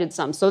just cited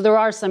some. So there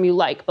are some you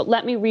like. But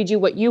let me read you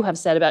what you have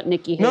said about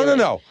Nikki Haley.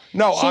 No,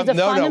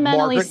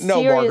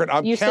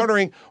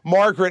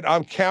 Margaret.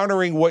 I'm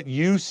countering what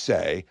you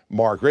say,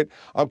 Margaret.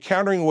 I'm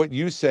countering what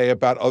you say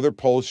about other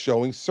polls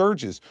showing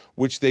surges,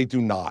 which they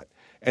do not.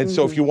 And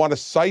so if you want to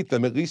cite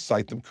them, at least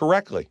cite them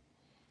correctly.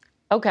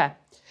 Okay.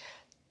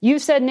 You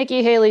said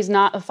Nikki Haley's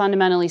not a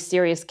fundamentally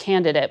serious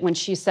candidate when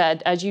she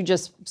said, as you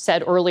just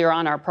said earlier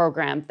on our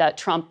program, that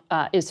Trump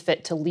is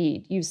fit to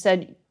lead. You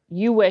said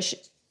you wish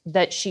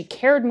that she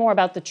cared more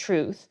about the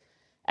truth,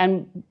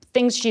 and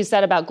things she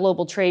said about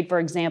global trade, for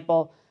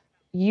example,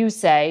 you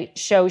say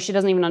show she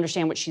doesn't even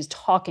understand what she's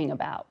talking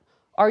about.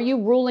 Are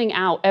you ruling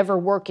out ever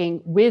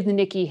working with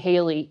Nikki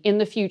Haley in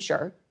the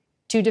future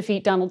to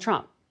defeat Donald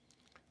Trump?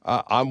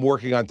 I'm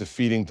working on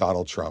defeating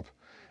Donald Trump.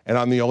 And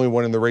I'm the only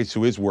one in the race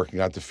who is working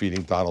on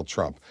defeating Donald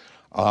Trump.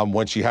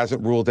 When she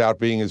hasn't ruled out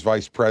being his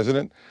vice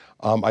president,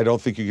 I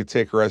don't think you could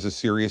take her as a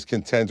serious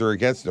contender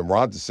against him.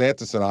 Ron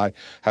DeSantis and I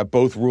have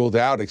both ruled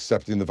out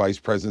accepting the vice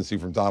presidency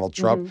from Donald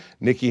Trump.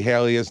 Nikki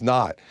Haley is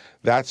not.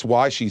 That's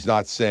why she's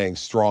not saying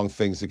strong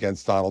things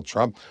against Donald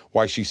Trump,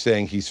 why she's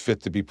saying he's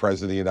fit to be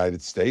president of the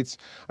United States.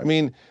 I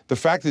mean, the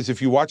fact is,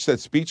 if you watched that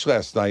speech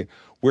last night,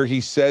 where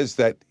he says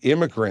that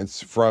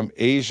immigrants from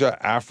Asia,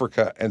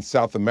 Africa, and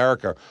South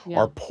America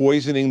are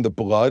poisoning the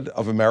blood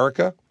of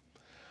America,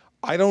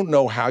 I don't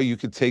know how you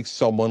could take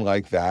someone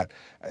like that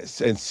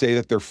and say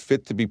that they're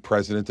fit to be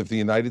president of the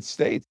United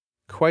States.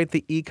 Quite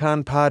the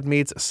Econ Pod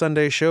meets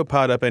Sunday Show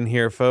Pod up in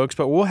here, folks,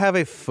 but we'll have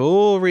a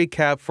full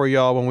recap for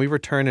y'all when we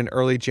return in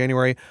early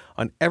January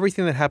on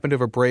everything that happened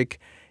over break.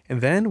 And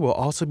then we'll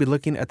also be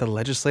looking at the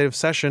legislative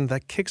session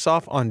that kicks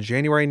off on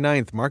January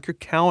 9th. Mark your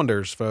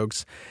calendars,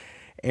 folks.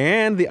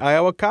 and the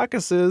Iowa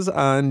caucuses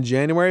on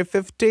January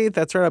 15th.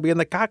 That's right, I'll be in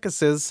the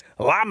caucuses.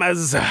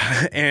 Llamas!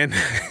 And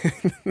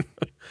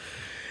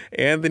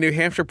and the New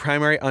Hampshire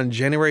primary on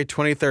January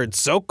 23rd.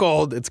 So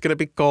cold. It's going to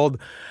be cold.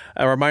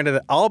 A reminder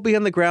that I'll be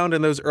on the ground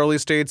in those early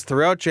states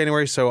throughout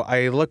January, so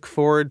I look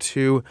forward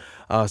to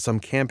some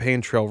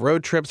campaign trail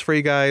road trips for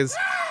you guys.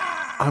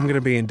 I'm going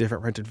to be in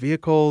different rented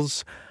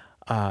vehicles.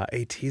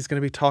 AT is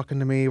going to be talking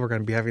to me. We're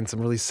going to be having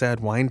some really sad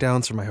wind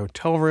downs from my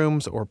hotel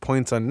rooms or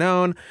points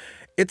unknown.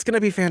 It's going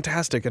to be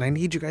fantastic, and I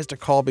need you guys to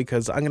call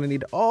because I'm going to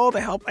need all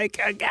the help I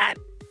can get.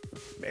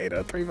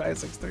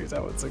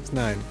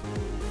 803-563-7169.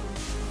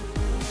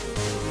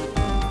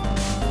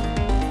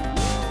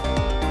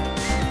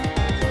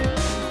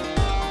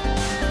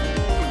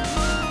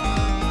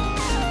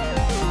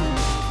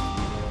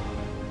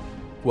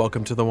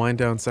 Welcome to the wind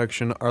down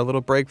section, our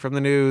little break from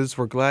the news.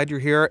 We're glad you're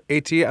here.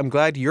 AT, I'm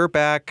glad you're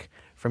back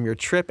from your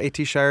trip. AT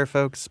Shire,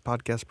 folks,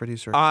 podcast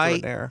producer.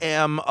 I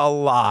am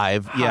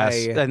alive,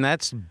 yes, and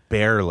that's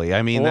barely.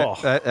 I mean,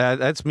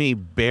 that's me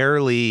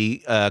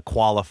barely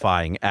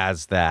qualifying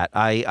as that.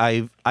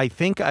 I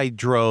think I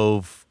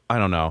drove, I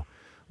don't know,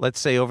 let's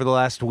say over the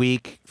last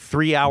week,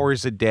 3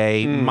 hours a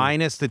day,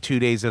 minus the 2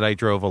 days that I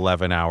drove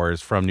 11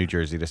 hours from New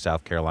Jersey to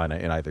South Carolina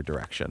in either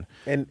direction.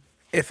 And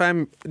if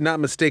I'm not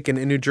mistaken,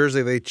 in New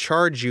Jersey, they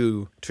charge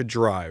you to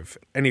drive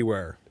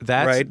anywhere,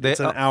 right? It's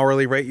an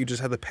hourly rate. You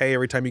just have to pay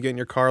every time you get in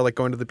your car, like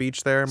going to the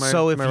beach there. Am I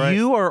right?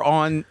 You are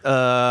on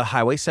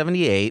Highway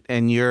 78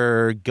 and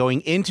you're going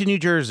into New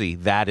Jersey,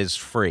 that is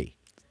free.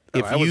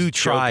 If you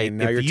try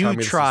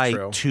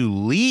to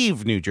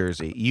leave New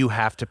Jersey, you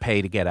have to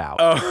pay to get out.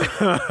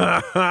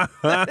 Oh.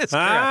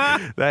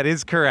 That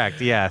is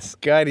correct, yes.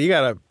 God,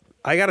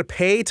 I gotta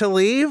pay to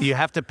leave? You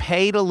have to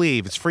pay to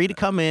leave. It's free to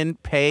come in,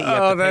 pay, you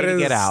have to pay to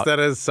get out. That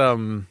is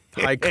some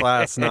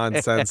high-class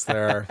nonsense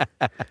there.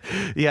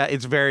 Yeah,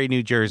 it's very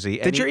New Jersey.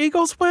 Did your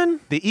Eagles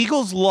win? The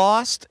Eagles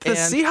lost. The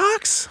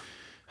Seahawks?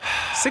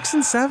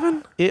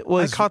 6-7? It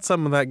was. I caught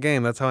some of that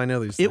game. That's how I know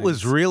these things. It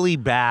was really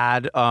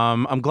bad.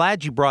 I'm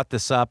glad you brought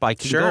this up. I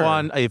can go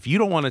on if you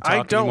don't want to talk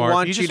anymore. I don't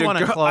want you to go.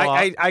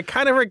 I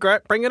kind of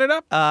regret bringing it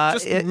up.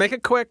 Just make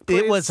it quick, please.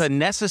 It was a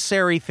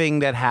necessary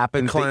thing that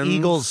happened. The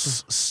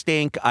Eagles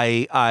stink.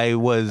 I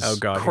was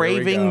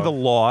craving the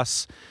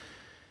loss.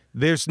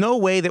 There's no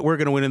way that we're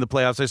going to win in the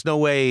playoffs. There's no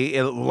way,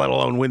 let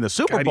alone win the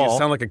Super Bowl. You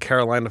sound like a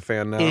Carolina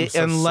fan now.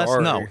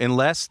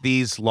 Unless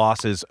these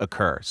losses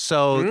occur.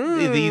 So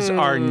these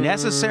are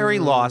necessary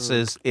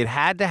losses. It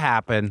had to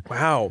happen.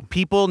 Wow.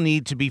 People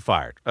need to be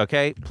fired.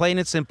 Okay, plain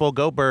and simple.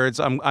 Go Birds.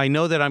 I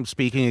know that I'm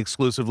speaking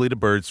exclusively to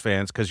Birds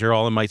fans because you're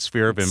all in my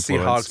sphere of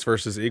influence. Seahawks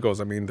versus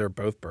Eagles. I mean, they're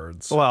both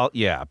Birds. Well,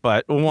 yeah,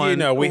 but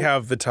one. We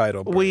have the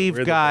title.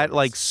 We've got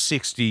like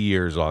 60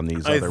 years on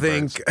these other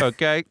Birds.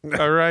 Okay,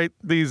 all right.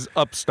 These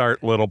upstarts.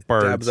 Little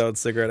birds. Dabs out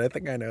cigarette. I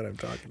think I know what I'm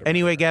talking about.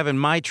 Anyway, Gavin,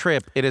 my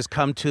trip, it has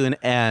come to an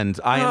end.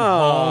 I am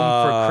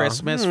home for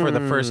Christmas for the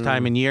first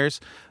time in years.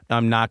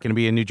 I'm not going to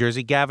be in New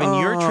Jersey. Gavin,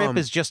 your trip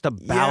is just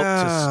about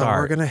to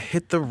start. We're going to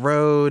hit the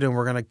road and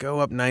we're going to go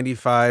up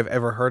 95.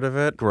 Ever heard of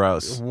it?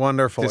 Gross.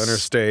 Wonderful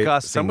interstate.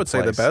 Some would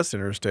say the best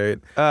interstate.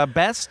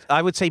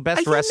 I would say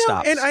best rest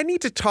stops. And I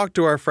need to talk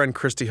to our friend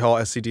Christy Hall,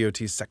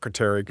 SCDOT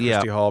Secretary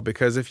Christy Hall,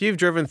 because if you've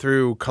driven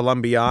through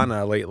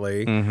Columbiana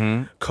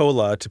lately,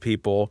 cola to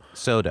people.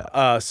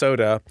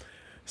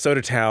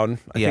 Soda Town.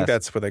 I think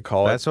that's what they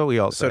call it. That's what we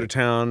all say. Soda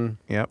Town.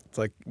 Yep. It's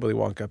like Willy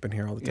Wonka up in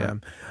here all the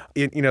time.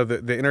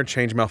 The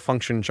interchange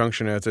malfunction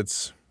junction as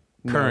it's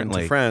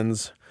currently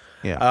friends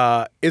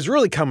is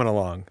really coming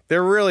along.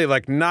 They're really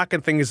like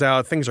knocking things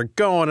out. Things are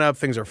going up.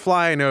 Things are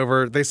flying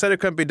over. They said it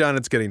couldn't be done.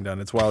 It's getting done.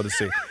 It's wild to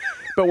see.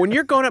 But when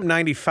you're going up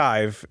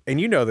 95,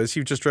 and you know this,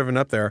 you've just driven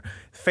up there,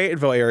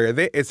 Fayetteville area,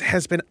 it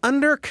has been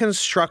under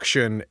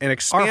construction and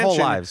expansion.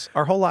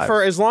 Our whole lives.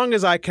 For as long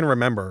as I can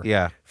remember.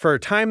 Yeah. For a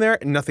time there,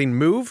 nothing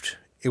moved.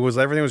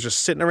 Everything was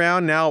just sitting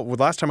around. Now,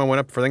 last time I went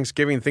up for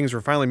Thanksgiving, things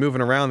were finally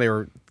moving around. They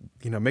were,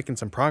 making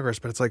some progress.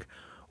 But it's like,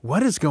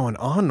 what is going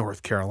on,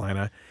 North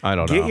Carolina? I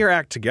don't know. Get your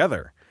act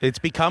together. It's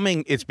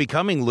becoming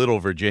Little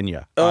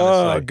Virginia.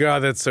 Honestly. Oh God,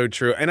 that's so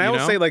true. And I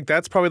will say,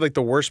 that's probably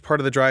the worst part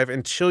of the drive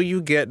until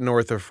you get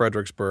north of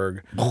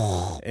Fredericksburg,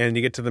 and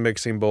you get to the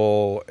Mixing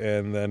Bowl,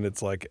 and then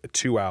it's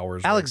 2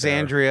 hours.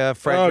 Alexandria, right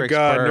Fredericksburg.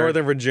 Oh God,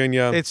 Northern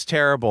Virginia. It's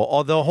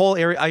terrible. The whole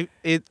area.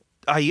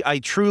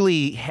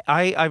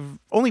 I've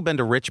only been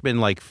to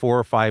Richmond 4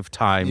 or 5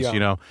 times,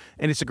 and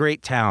it's a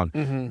great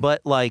town,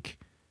 but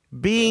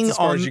being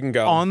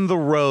on the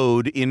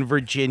road in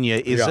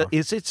Virginia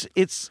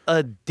it's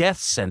a death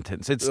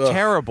sentence. It's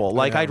terrible.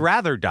 I'd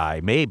rather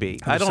die, maybe.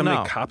 I don't know.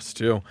 Many cops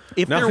too.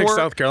 If now there were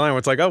South Carolina,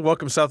 it's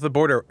welcome south of the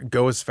border.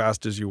 Go as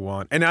fast as you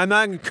want. And I'm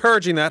not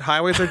encouraging that.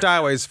 Highways are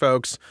dieways,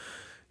 folks.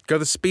 Go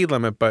the speed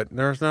limit, but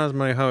there's not as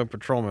many highway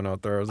patrolmen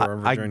out there as there are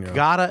in Virginia. I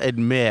gotta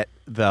admit,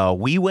 though,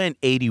 we went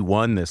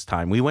 81 this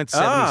time. We went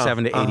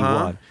 77 to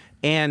 81.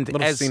 And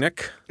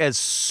scenic. As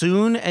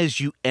soon as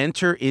you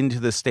enter into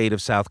the state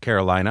of South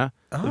Carolina,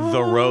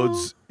 the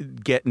roads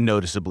get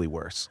noticeably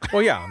worse.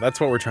 Well, yeah, that's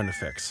what we're trying to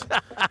fix.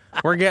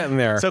 We're getting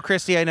there. So,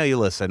 Christy, I know you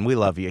listen. We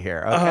love you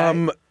here.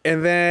 Okay?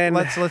 And then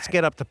let's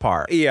get up to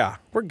par. Yeah,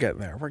 we're getting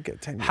there. We're getting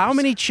 10 years. How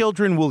many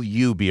children will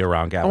you be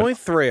around, Gavin? Only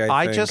 3,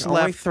 I think. just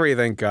Only left 3,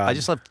 thank God. I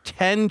just left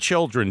 10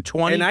 children,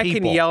 20 and I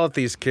people. can yell at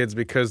these kids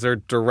because they're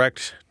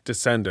direct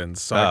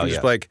descendants. So I can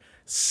just be like,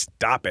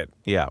 stop it.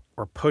 Yeah.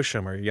 Or push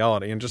them or yell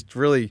at it and just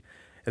really.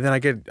 And then I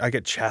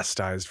get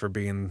chastised for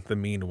being the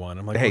mean one.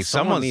 I'm like, hey, well,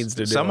 someone needs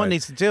to do it. Someone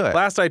needs to do it.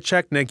 Last I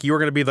checked, Nick, you were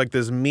going to be like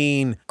this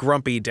mean,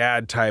 grumpy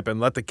dad type and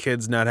let the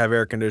kids not have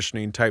air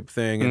conditioning type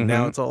thing. And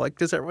now it's all like,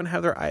 does everyone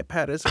have their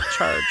iPad? Is it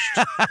charged?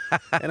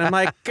 And I'm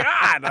like,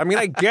 God, I mean,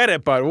 I get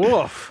it, but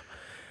woof.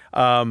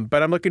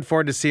 But I'm looking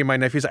forward to seeing my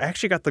nephews. I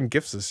actually got them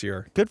gifts this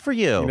year. Good for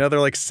you. You know, they're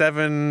like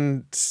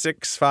 7,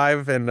 6,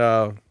 5, and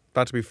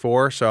about to be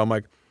 4. So I'm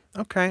like,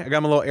 okay. I got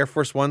them a little Air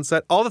Force One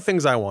set. All the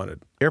things I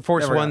wanted. Air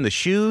Force One, the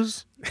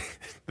shoes.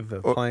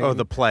 The plane. Oh,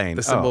 the plane.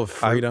 The symbol of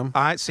freedom.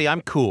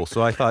 I'm cool,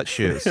 so I thought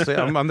shoes. See,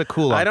 I'm the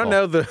cool uncle. I don't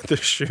know the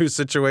shoe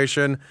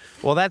situation.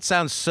 Well, that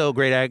sounds so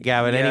great,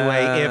 Gavin. Yeah.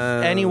 Anyway, if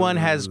anyone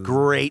has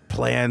great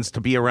plans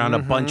to be around a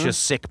bunch of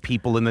sick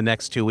people in the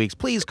next 2 weeks,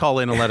 please call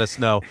in and let us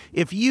know.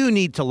 If you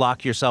need to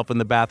lock yourself in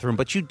the bathroom,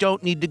 but you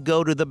don't need to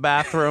go to the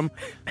bathroom,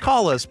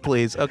 call us,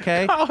 please,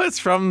 okay? Call us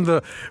from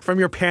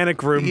your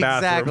panic room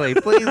bathroom. Exactly.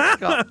 Please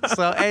call.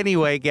 So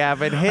anyway,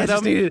 Gavin, hit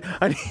them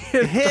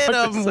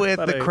with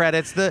the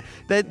credits.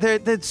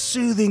 The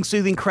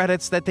soothing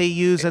credits that they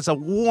use as a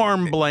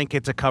warm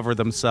blanket to cover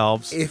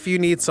themselves. If you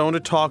need someone to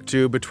talk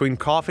to between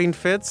coughing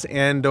fits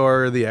and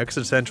or the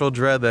existential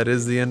dread that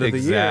is the end of the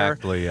year.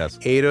 Exactly, yes.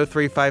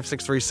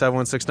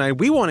 803-563-7169.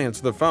 We won't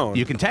answer the phone.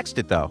 You can text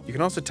it, though. You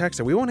can also text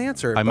it. We won't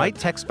answer it. I might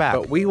text back.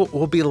 But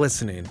we'll be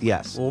listening.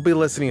 Yes. We'll be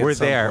listening We're at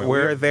some there. point.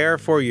 We're there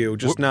for you,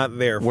 just not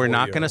there for you. We're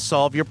not going to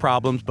solve your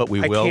problems, but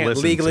we will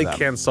listen legally to them.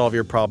 can't solve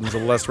your problems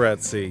unless we're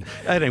at sea.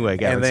 Anyway,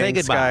 Gavin, and say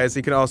goodbye. Guys,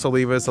 you can also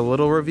leave us a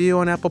little review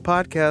on Apple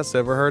Podcasts.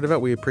 Ever heard of it?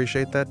 We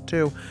appreciate that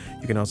too.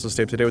 You can also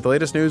stay up to date with the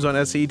latest news on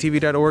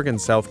SCETV.org and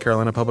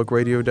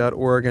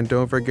SouthCarolinaPublicRadio.org. And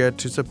don't forget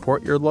to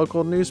support your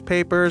local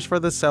newspapers. For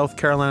the South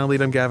Carolina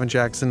lead, I'm Gavin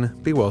Jackson.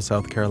 Be well,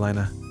 South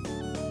Carolina.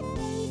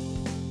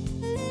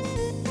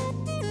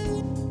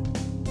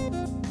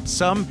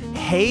 Some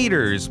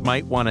haters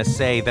might want to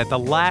say that the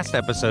last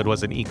episode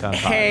was an Econ pod.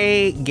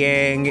 Hey,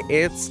 gang,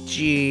 it's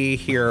G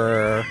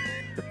here.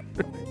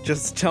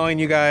 Just telling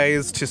you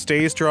guys to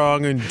stay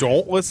strong and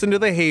don't listen to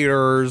the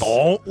haters.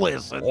 Don't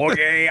listen.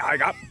 Okay, I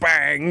got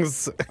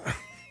bangs.